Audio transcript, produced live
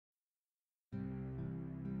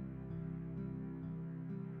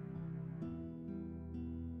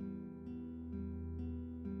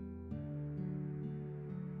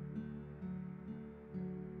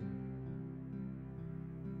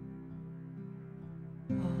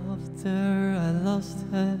After I lost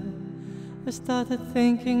her, I started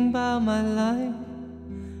thinking about my life.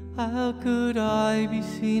 How could I be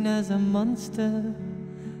seen as a monster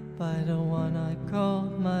by the one I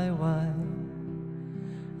called my wife?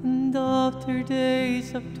 And after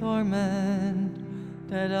days of torment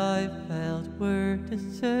that I felt were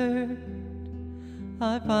deserved,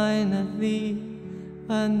 I finally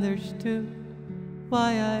understood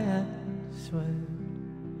why I had swerved.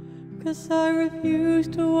 'Cause I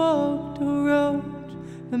refused to walk the road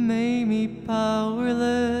that made me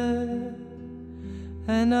powerless,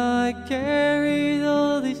 and I carried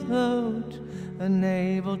all these loads,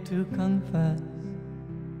 unable to confess.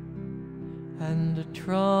 And the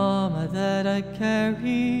trauma that I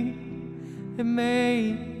carried, it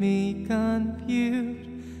made me confused.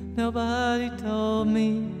 Nobody told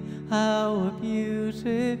me how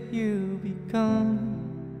abusive you become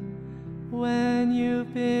when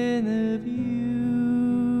you've been abused.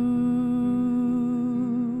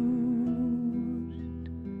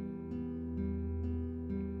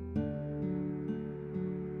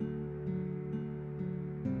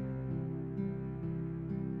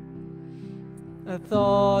 I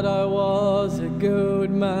thought I was a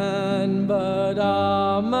good man, but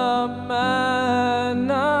I'm a man.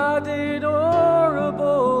 I did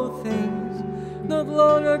horrible things not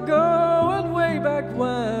long ago and way back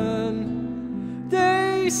when.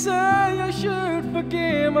 They say I should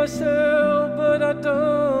forgive myself, but I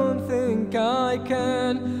don't think I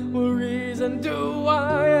can. What reason do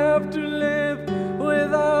I have to live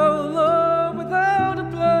without love, without a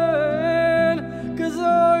plan? 'Cause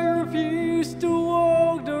I refuse to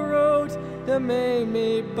walk the roads that made me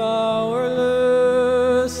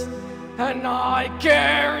powerless, and I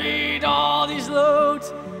carried all these loads,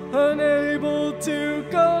 unable to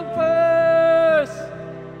confess.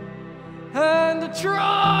 And the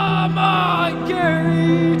trauma I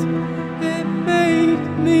carried, it made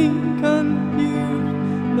me confused.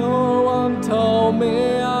 No one told me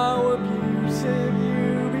how abusive you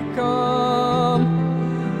become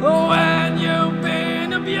when you've been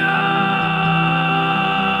abused.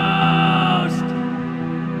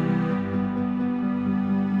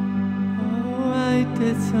 Oh, I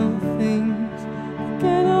did some things that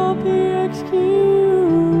cannot be excused.